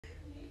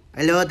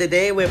Hello,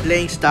 today we're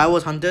playing Star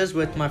Wars Hunters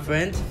with my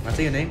friend. What's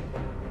your name?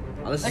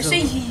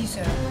 Say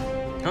yeyesoda.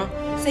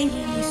 Huh? Say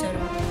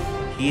yeyesoda.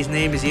 His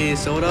name is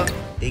yeyesoda,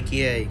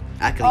 aka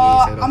actually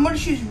yeyesoda. I'm gonna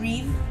choose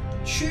Reeve.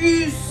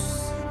 Choose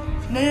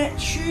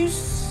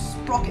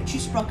Sprocket.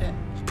 Choose Sprocket.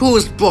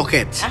 Who's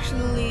Sprocket?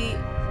 Actually,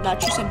 no,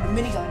 choose a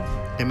minigun.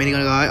 The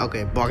minigun guy?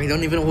 Okay, but I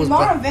don't even know who's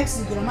Mara Vex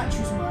is good. I might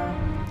choose Mara.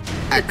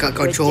 I can't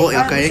control,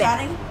 okay.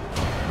 Starting.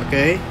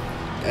 Okay,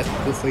 that's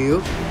good for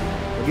you.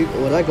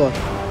 What I got?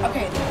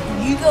 Okay,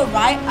 you go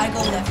right, I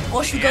go left.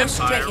 Or should we go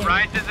straight in?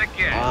 Right as a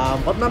kid.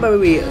 What number are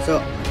we?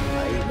 So,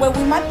 Well,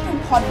 we might be in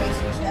pod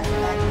racing, so that's a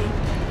bad thing.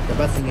 the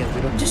best thing is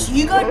we don't. Just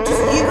you go for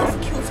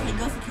kills. Okay,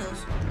 go for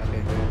kills.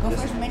 Okay. Go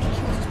for as many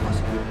kills as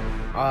possible.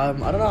 I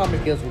don't know how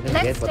many kills we're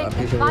gonna get, but I'm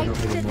pretty sure we're not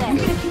getting more We're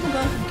kills. gonna keep on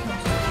going for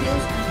kills.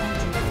 Kills and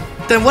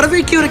 100. Then what if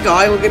we kill the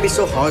guy? We're gonna be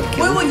so hard to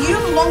kill. Wait, you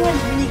have a long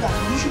range minigun.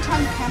 You should try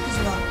and camp as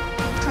well.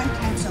 Try and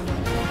camp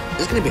somewhere.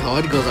 It's gonna be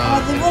hard because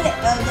They've got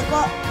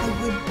a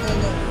good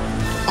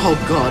oh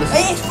god.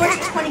 Hey, it's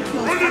first 20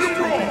 kills.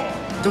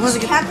 There was a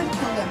Camp and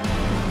kill them.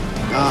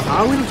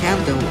 how are we gonna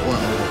camp them? You go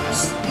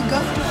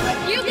for the right.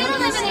 You get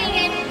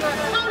eliminated. Your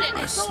opponent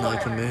is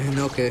Sniper man,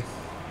 okay.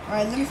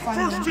 Alright, let me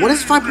find them. What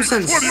is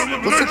 5%?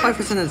 What's the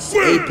 5% and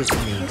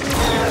 8% mean?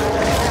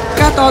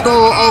 Got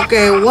todo,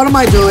 okay, what am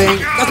I doing?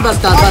 That's best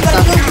stuff, best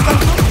stuff.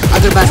 I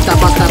do best stuff,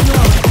 best stuff.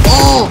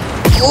 Oh!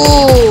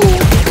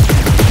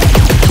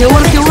 Kill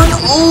one,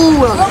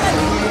 oh!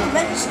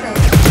 Register. You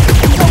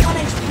don't want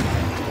HP.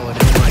 Oh,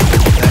 never mind.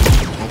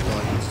 Oh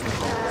god.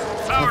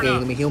 Okay,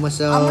 let me heal I'm gonna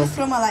myself.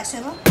 throw my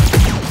lightsaber.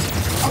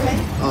 Okay.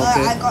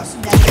 Okay. I got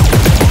some damage.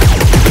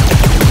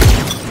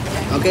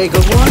 Okay,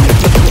 good one.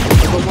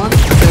 Good one.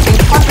 Second.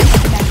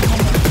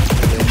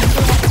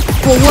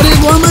 Well,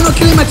 why am I not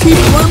killing my team?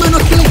 Why am I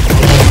not killing?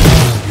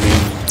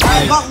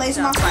 I got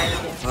laser mark.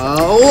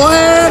 Oh,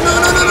 wait, no.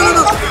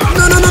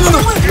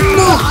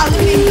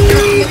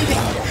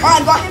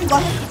 Alright, got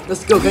him.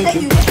 Let's go, thank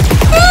you. Yeah.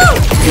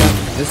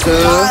 Yes, sir.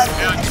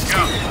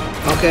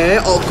 Okay,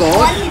 oh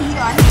god.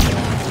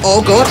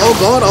 Oh god.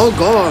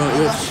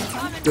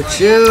 Good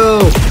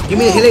chill. Give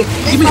me the healing.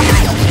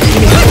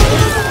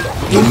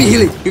 Give me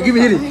healing.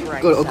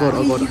 Good, oh god.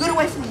 You gotta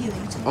wait for the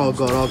healing. Oh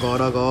god.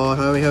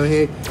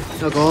 Hurry.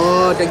 Oh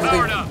god, thank you.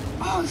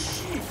 Oh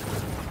shit.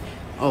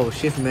 Oh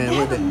shit, man. They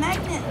What have a the?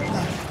 magnet.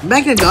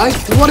 Magnet guy?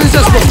 What is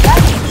this?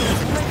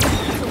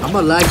 I'm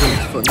not lagging.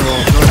 But no,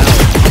 I'm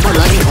not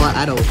lagging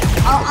at all.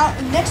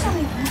 Next time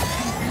we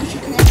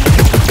should connect.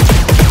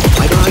 I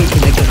don't know how you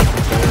connect it.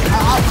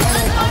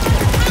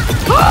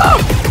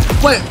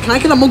 Wait, can I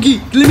kill a monkey?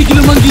 Let me kill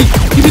a monkey.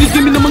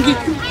 Give me the monkey.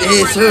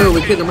 Yes, sir.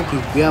 We killed the monkey.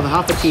 We have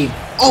half a team.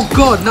 Oh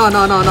god, no.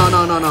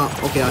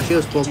 Okay, our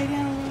shield's broken.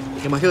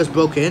 Okay, my shield's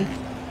broken.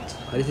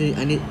 I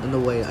need no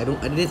way. I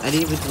didn't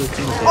even do the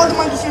team. Oh, the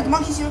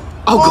monkey's here.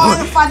 Oh god.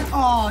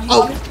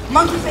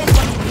 Monkey face.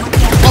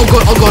 Oh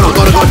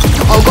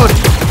god.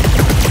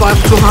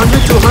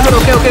 200.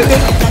 Okay.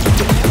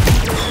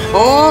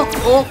 Oh,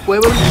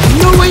 wait.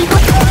 No way.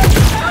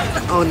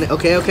 Oh,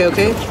 okay. We're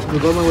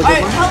going.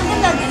 Alright, tell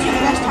them that this is your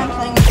first time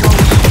playing with Roll.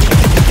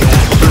 Yeah,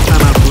 first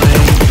time I'm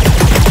playing.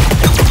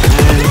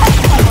 And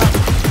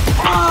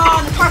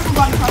The purple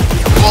gun.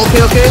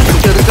 okay. We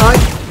kill the guy.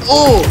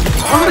 Oh,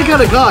 I'm gonna kill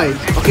the guy.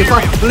 Okay,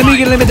 fine. Let me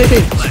get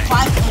eliminated.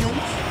 5 kills.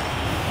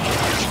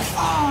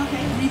 Oh,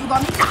 okay. Reaver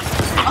got me.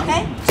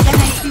 Okay. 7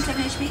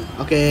 HP.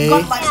 Okay.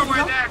 Got lightsaber.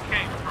 Where that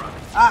came from.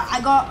 I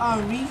got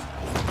Reeve.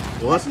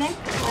 What? What's his name?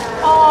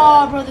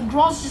 Oh, bro, the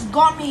Gross just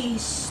got me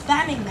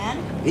spamming, man.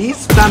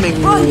 He's spamming.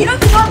 Bro, you know you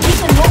got me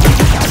some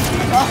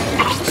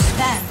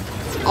spam.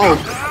 Oh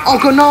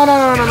god, no.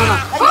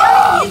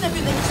 Like, use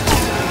everything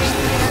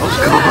spam. Oh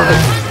god.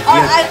 I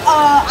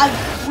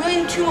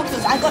win 2 more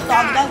kills. I got the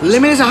other guy.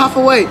 Limit is a half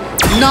away.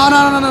 No.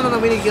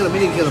 We need to kill him.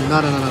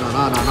 No.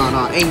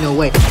 Ain't no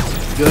way.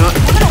 You're not.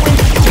 We're gonna win.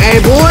 Hey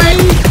boy.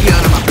 Get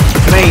out of my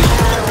face.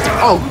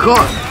 Oh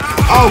god.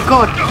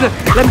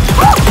 Let me.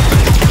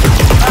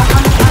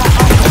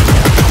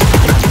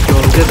 Go,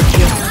 just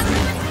kill.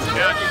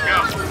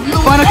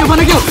 Find a kill.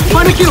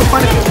 Final kill.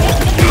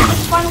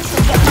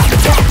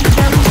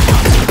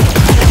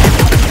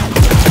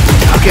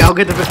 Okay, I'll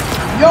get the. Yo!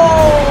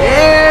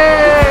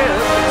 Yeah.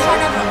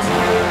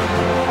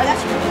 Oh,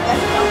 that's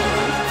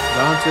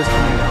Round 2 is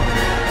coming down.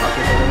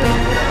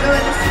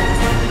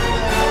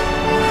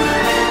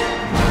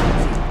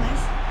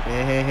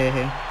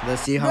 Hey.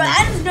 Let's see how Bro, much.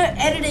 and no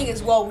editing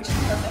as well, which is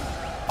perfect.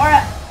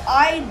 Alright,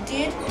 I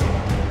did.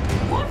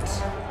 What?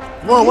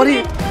 Whoa, what did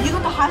you? You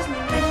got the highest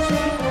registry.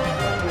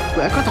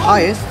 Wait, I got the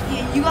highest.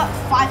 Yeah, you got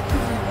 5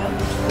 kills in a row.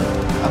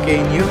 Okay,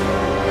 and you?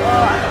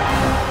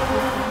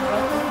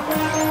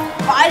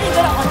 But I didn't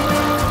get it on.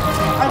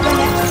 I got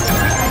next.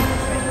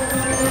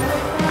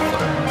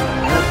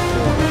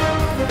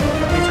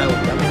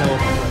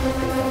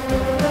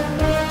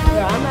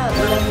 Yeah, I'm at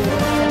level 10.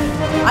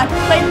 I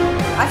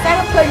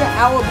started playing an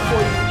hour before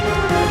you.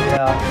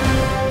 Yeah.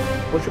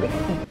 What should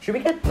we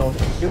get? No.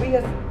 Should we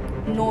get?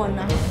 No one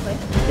not to play.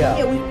 Yeah.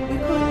 Yeah, we could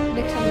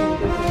next time we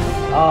go.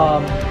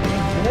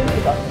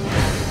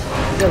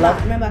 You know, still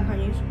left? Remember, I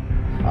can't use.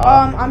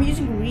 I'm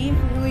using Reeve.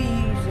 Who are you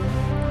using?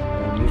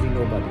 I'm using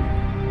nobody.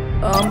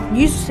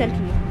 Use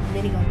Sentry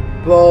minigun.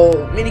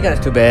 Bro, minigun is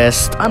too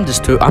best. I'm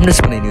just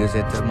gonna use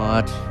it too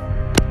much.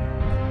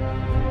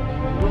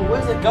 Bro,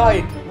 where's the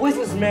guy? Where's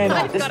this man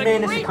at? This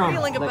man is come.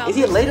 Like, is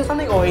he late or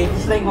something, or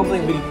he's playing home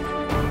playing video?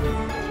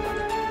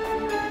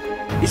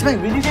 He's playing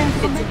video games.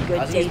 It's a good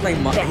I think he's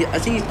playing. I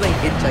think he's playing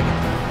Hit Second.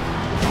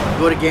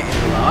 Go to get in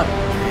a lot.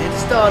 It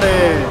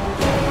started.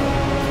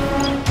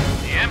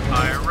 The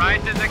Empire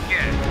rises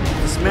again.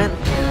 This man,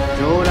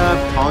 Yoda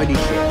party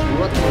shit.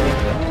 What the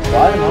fuck? I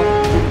don't know.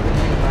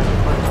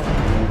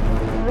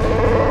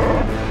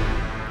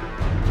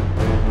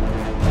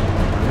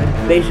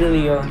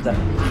 Basically, you're on that.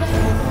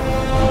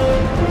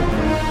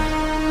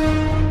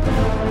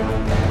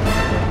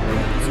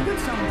 It's a good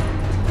song.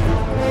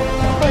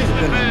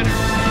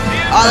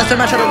 Oh, that's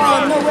my shadow. Oh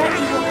no, where are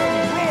you?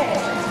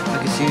 I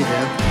can see you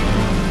there.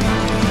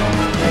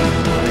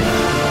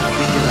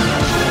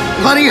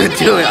 What are you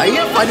doing? Are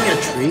you finding a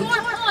tree? 4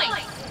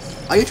 points.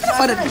 Are you trying to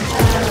find a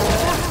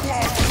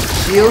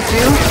shield?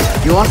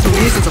 You are some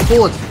use as a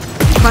forward.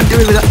 You can't do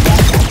it without.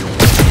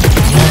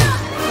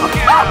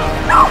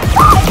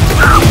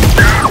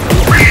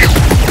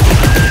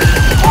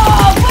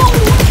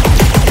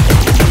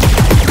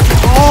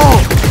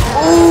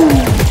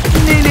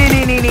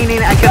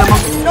 I killed a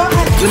monkey.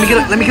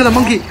 Let me kill the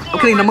monkey. I'm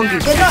killing the monkey.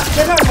 They're not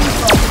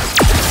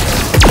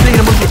I'm killing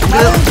the monkey.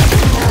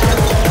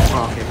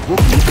 Oh, okay.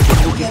 Wookie.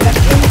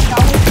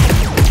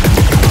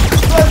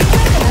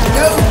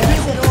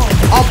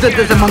 Oh,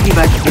 there's a monkey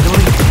back.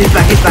 He's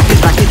back.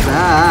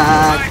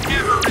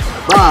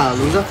 Bye,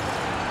 loser.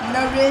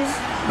 No Riz.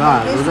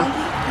 Bye, loser.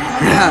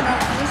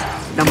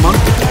 The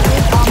monkey.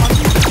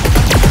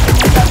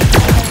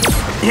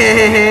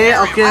 Hey,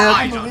 okay.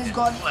 I'm a Riz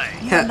god.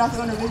 You have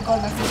nothing on a Riz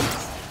god, nothing.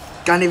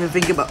 Can't even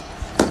think about.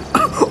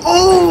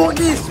 Oh, what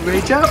is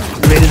Rage up?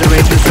 Ready to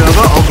raid the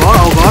server? Oh god.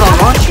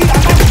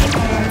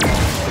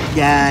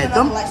 Yeah,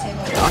 don't.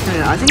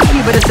 I think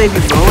you better save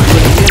your phone.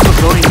 But if you have a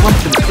phone, your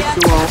mom's gonna kick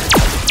you off.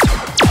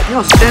 You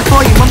know,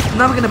 therefore, your mom's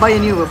never gonna buy a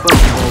new phone.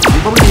 Oh,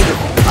 you probably need it.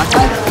 I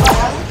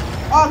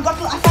found a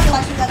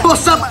license.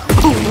 What's up?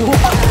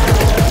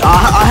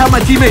 I help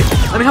my teammate.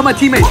 Let me help my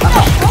teammate.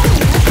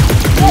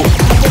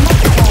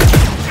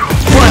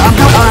 Boy, I'm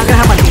gonna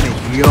help my teammate.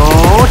 Yo,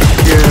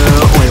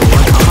 chill. Wait,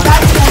 what?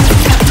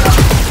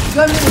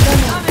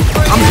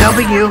 I'm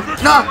helping you.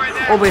 No.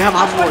 Oh, we have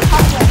half ward.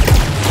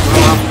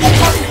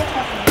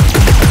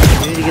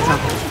 You need to get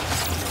something.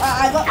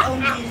 I got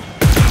only.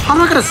 How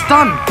am I gonna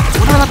stun?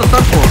 What am I gonna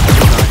stun for?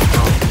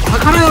 How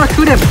can I not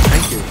shoot him?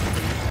 Thank you.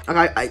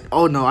 Okay,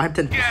 oh no, I have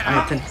 10. I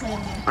have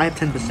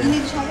 10%. If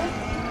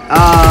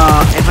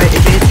it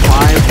hits 5,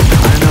 I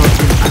don't know if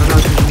it's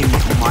gonna be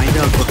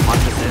minor or 1%.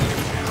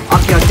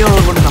 Okay, I'll kill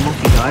one of the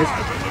monkey guys.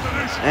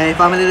 Hey,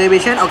 family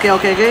elevation. Okay.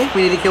 We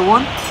need to kill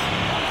one.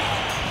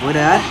 With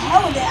that.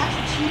 How are they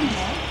actually cheating,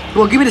 man?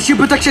 Well, give me the shield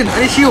protection.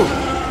 I need shield.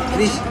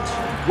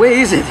 Where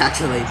is it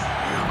actually?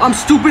 I'm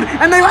stupid,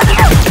 and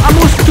I'm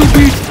more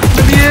stupid.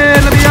 Let me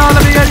in.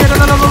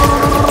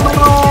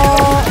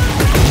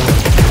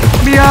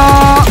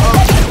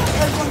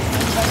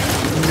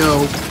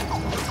 No.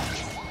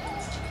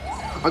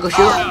 I got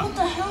shield. What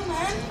the hell,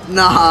 man?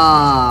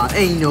 Nah,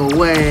 ain't no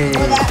way.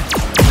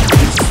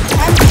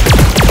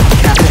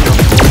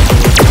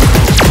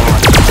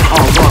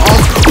 Oh god.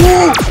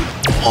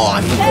 Oh,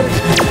 I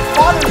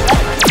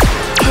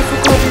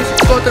forgot you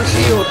got the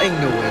shield. Ain't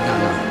no way.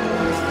 No.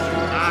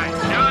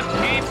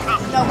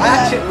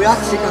 We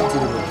actually can't do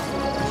it.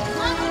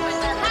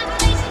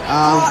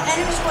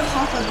 Enemy squad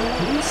half of them.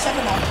 We need 7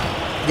 of them.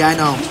 Yeah, I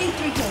know. We need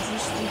 3 kills.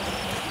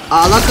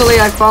 Luckily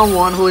I found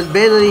one who is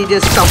basically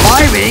just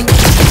surviving.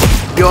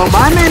 Yo,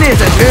 my man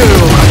is a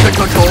noob.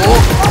 Control.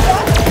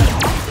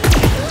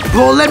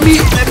 Bro, let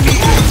me.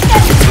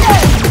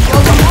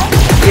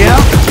 Yeah.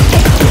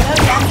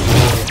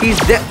 He's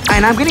dead,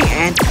 and I'm getting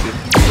anti.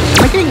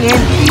 I'm not getting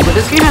anti, but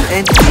this game has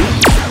anti.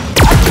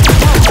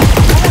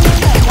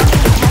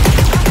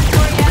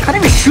 I can't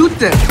even shoot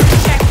them.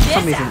 For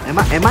some reason, am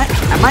I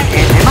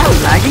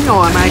lagging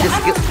or am I just?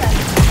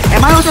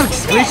 Am I also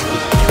glitched?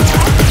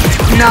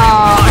 No.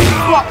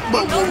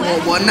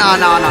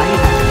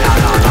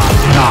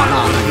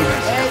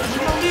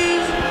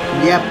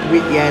 Yep,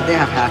 they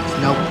have hacks.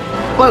 Nope.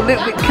 Well,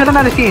 kill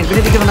another team. We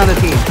need to kill another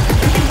team.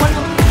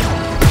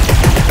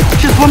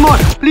 Just one more,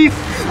 please.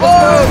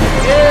 Oh,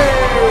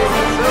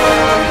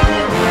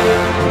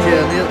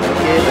 yeah,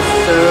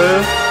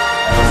 sir.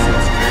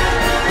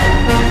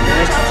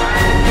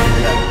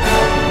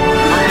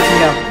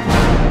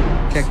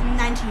 Next.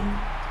 19.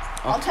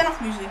 I'll turn off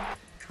music.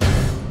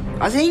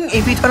 I think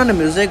if you turn on the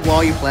music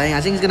while you're playing,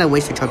 I think it's gonna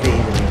waste your trophy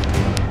easily.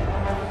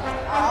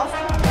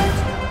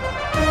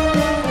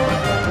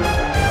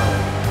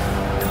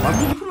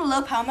 Did you put a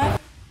low power mode?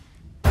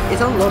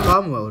 It's on low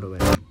power mode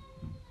already.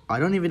 I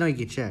don't even know you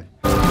can check.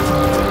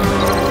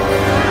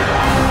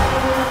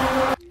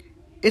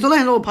 It's only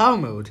in low power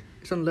mode.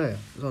 It's on there.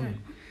 It's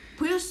on.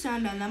 Put your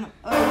sound down.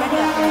 Ready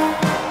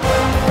up.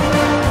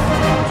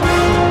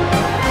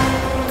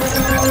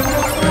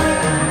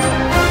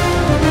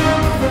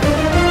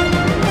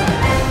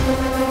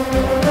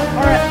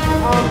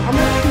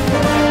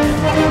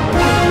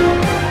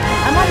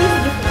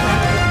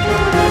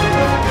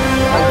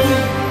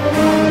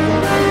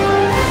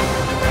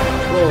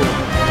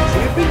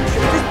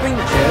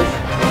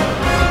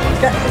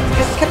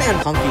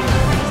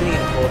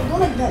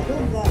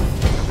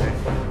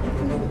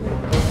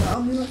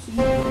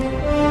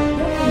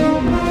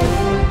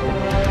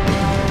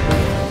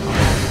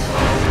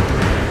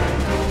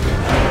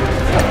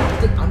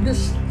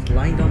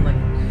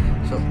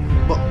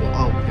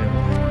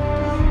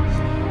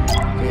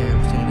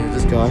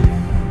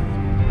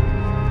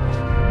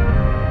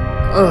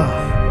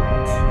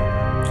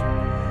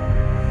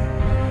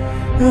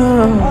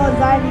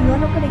 Zaydee, you're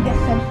not gonna get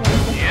sent for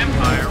The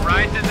Empire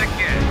rises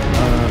again.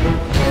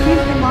 Keep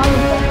the model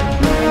there.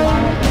 Keep the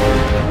model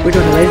there. Which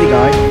one's the lazy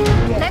guy?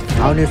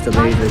 Yeah. I'll use the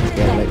laser to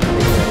get like.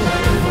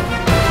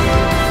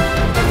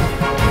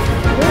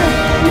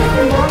 Keep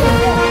the model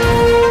there.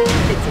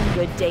 It's a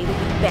good day to be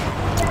back.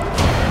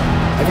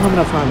 I don't have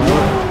enough time, right?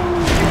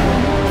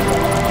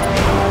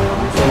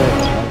 So I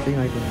think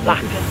I can.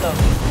 Lock and load.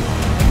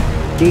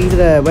 These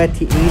are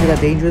the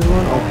dangerous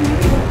one.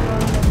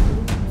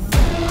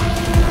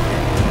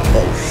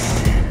 Oh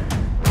shit.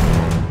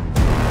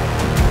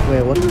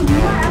 Wait, what?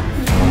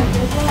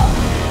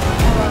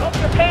 Hope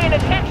you're paying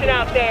attention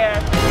out there.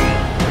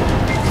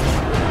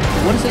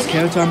 What is this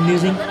character I'm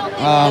using?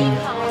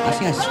 I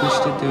think I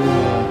switched it to.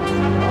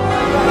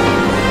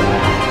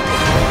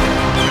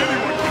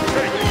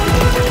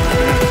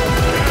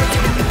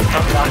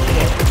 I'm locked in.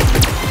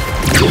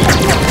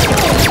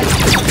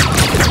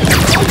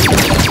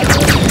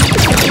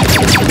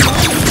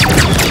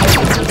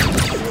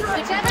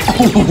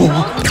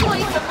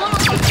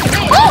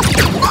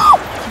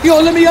 Yo,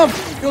 let me up!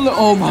 Yo,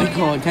 oh my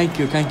god, thank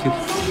you.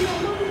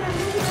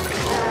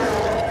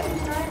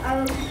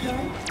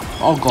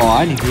 Oh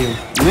god, I need heal.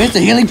 Where's the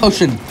healing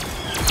potion?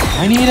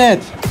 I need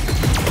it!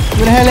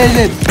 Where the hell is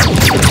it?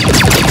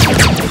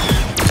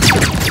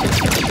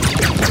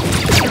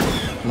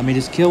 Let me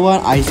just kill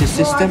one. ISIS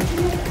system.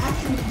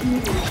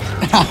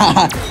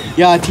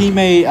 Yeah,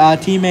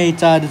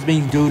 teammates are just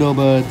being dodo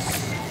birds.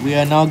 We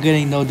are not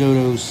getting no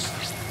dodos.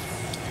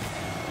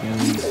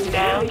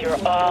 Now you're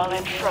all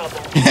in trouble.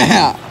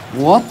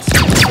 What?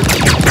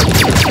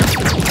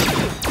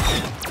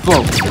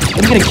 Bro,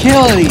 I'm gonna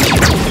kill these.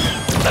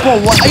 Bro,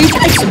 what? Are you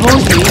trying to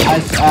expose me?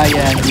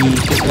 Yeah, he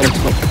just got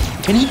exposed.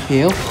 Can he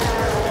heal?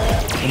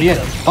 Let me out.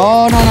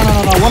 Oh, no.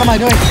 What am I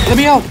doing? Let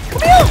me out.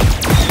 Let me out.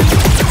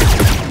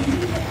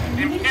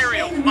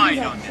 Imperial might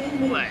on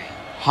display.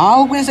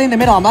 How can I stay in the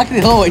middle? I'm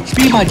actually low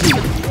HP, my G.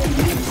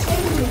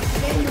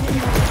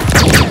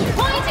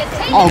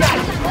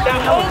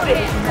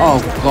 Oh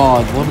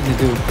god, what did they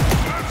do?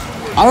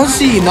 I don't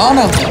see none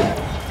of them.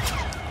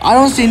 I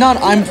don't see none.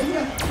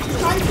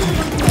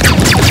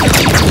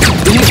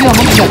 We need to kill a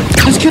monkey guy.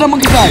 Let's kill a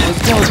monkey guy.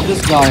 Let's kill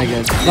this guy, I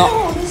guess. No.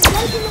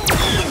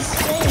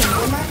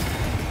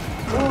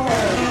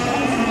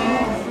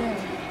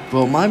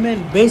 Bro, my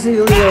man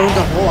basically owned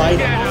the whole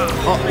item.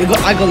 Oh,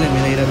 I got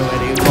eliminated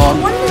already.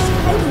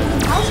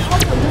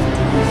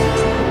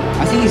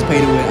 I think he's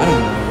paid to win. I don't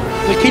know.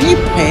 Wait, can you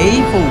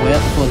pay for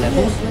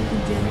levels?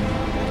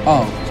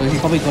 Oh, so he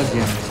probably got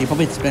gems. He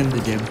probably spent the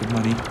gems with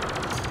money.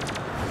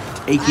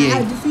 AKA.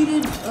 I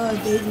defeated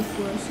David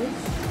for 6.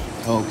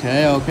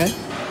 Okay. Okay.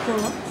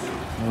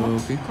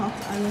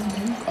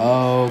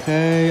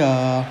 Okay.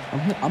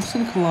 I'm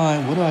still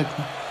climb. What do I?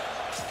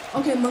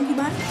 Okay, monkey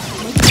man.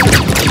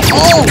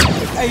 Oh!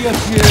 Hey, yo,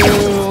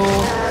 chill.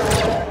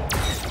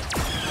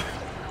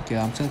 Okay,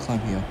 I'm still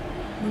climb here.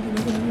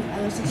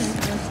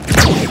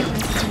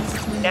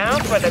 Now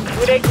for the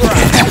coup de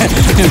grace.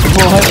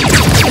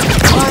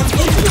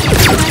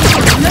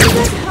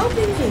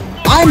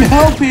 I'm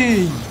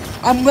helping.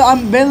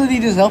 I'm barely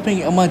just helping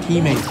my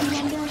teammate.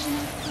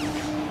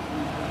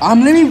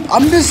 I'm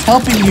just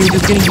helping you,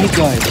 just getting these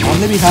guys.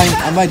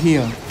 I'm right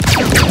here.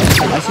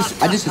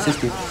 I just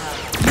assist you.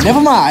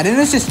 Never mind, I didn't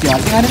assist you. I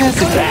think I didn't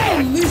assist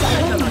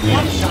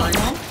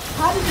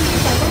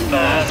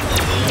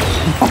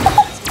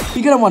you.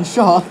 You get him one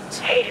shot.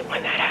 Hate it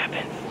when that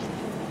happens.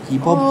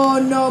 Oh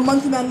no,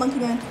 monkey man.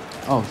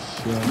 Oh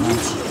shit.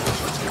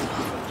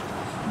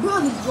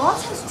 Bro, the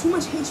boss has too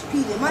much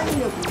HP. They might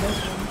need a this one.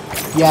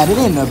 Yeah, they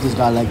didn't nerf this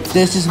guy. Like,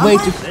 this is way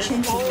too.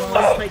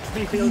 We're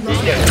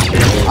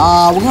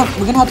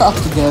gonna have to up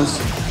the devs.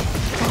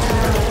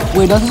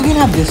 Wait, does this game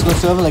have Discord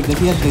server? Like, does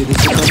he have the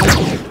Discord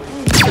server?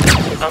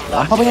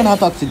 I'm probably gonna have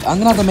to up I'm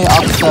gonna have to make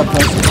up the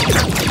person.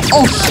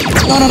 Oh shit!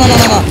 No!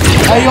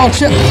 Hey, yo,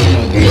 shit!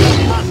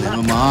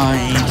 Never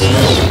mind.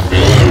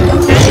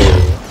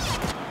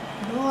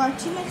 Bro, our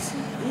teammates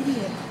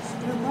idiots.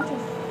 They're a bunch of...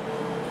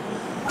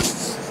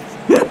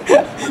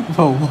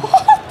 Bro,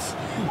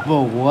 what? Bro,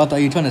 what are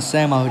you trying to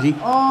say, Maudi?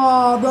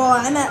 Oh, bro,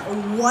 I'm at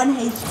 1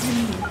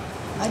 HP.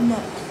 I'm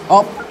not...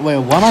 Oh, wait,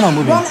 why am I not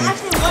moving? Bro, I'm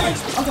actually 1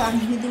 HP. Okay, I'm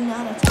healing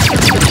now. That's...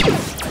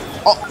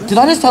 Oh, did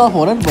I just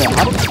teleport it? Wait,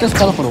 how did I just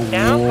teleport it?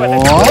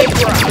 What?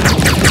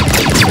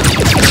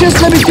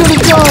 Just let me kill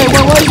this guy!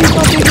 Why is he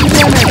not taking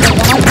damage?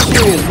 Like, I'm not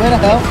serious. Where the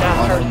hell?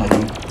 Oh, never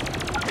mind.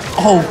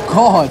 Oh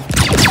god!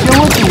 Yo,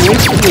 what's the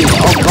risk here?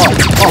 Oh god!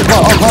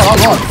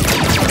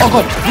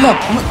 Look!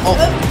 Oh.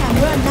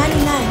 We're at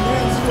 99.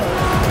 They're at 0.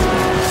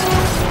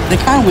 They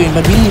can't win,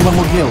 but we need one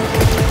more kill.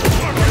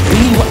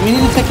 We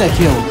need to take that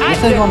kill.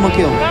 Let's take one more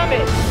kill.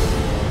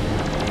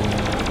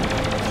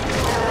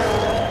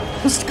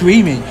 Who's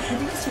screaming?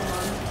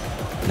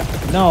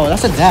 No,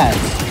 that's a dad.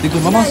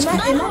 Because Mama's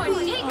screaming.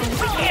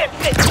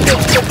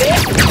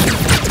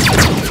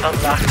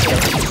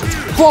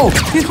 Whoa,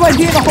 he's right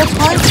here the whole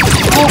time.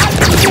 Oh,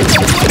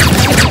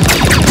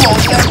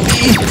 let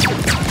me.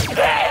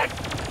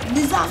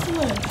 Disaster.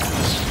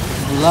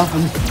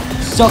 Laughing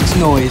sucks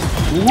noise.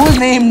 What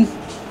name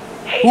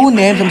Who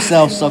names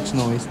themselves sucks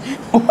noise?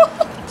 What?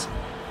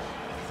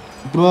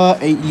 Bruh,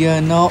 8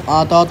 year no,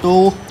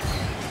 Atato.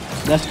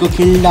 Let's go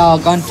kill the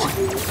gun.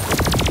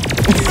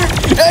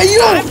 Hey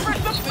yo! Time for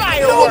some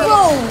fireworks.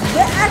 Bro,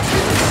 they're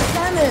actually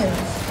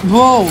scammers.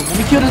 Bro, let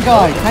me kill the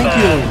guy. Thank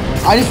you.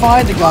 I just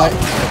fired the guy.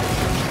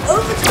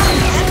 Overtime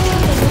is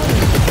actually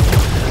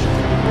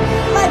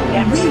like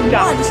Never we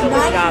stop won. It's till the job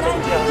is 99 to done.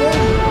 30.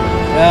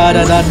 Yeah,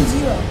 they're done.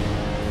 0.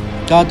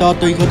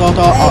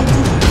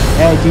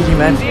 Hey, GG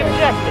man. The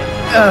objective.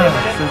 So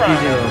Delivered in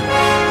GG. progress.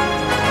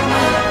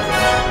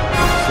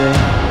 See,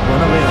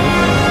 run away.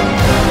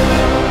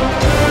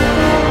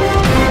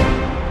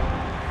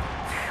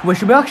 Wait,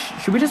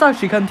 should we just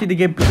actually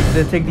continue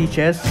to take these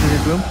chairs to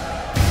this room?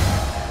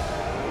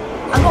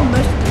 I got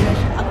most of the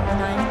rest. I got the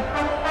 9.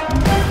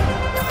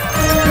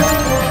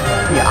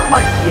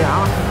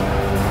 Yeah.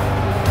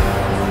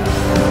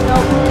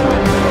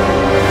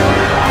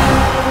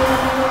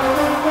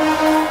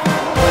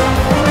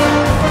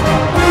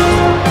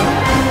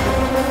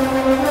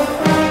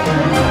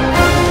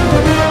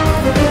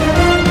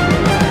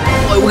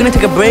 We're gonna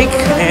take a break,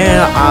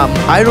 and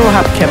I don't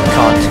have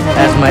CapCut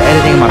as my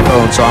editing on my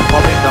phone, so I'm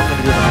probably not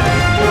gonna do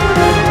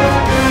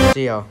that.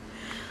 See ya.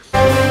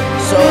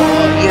 So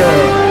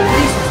yeah.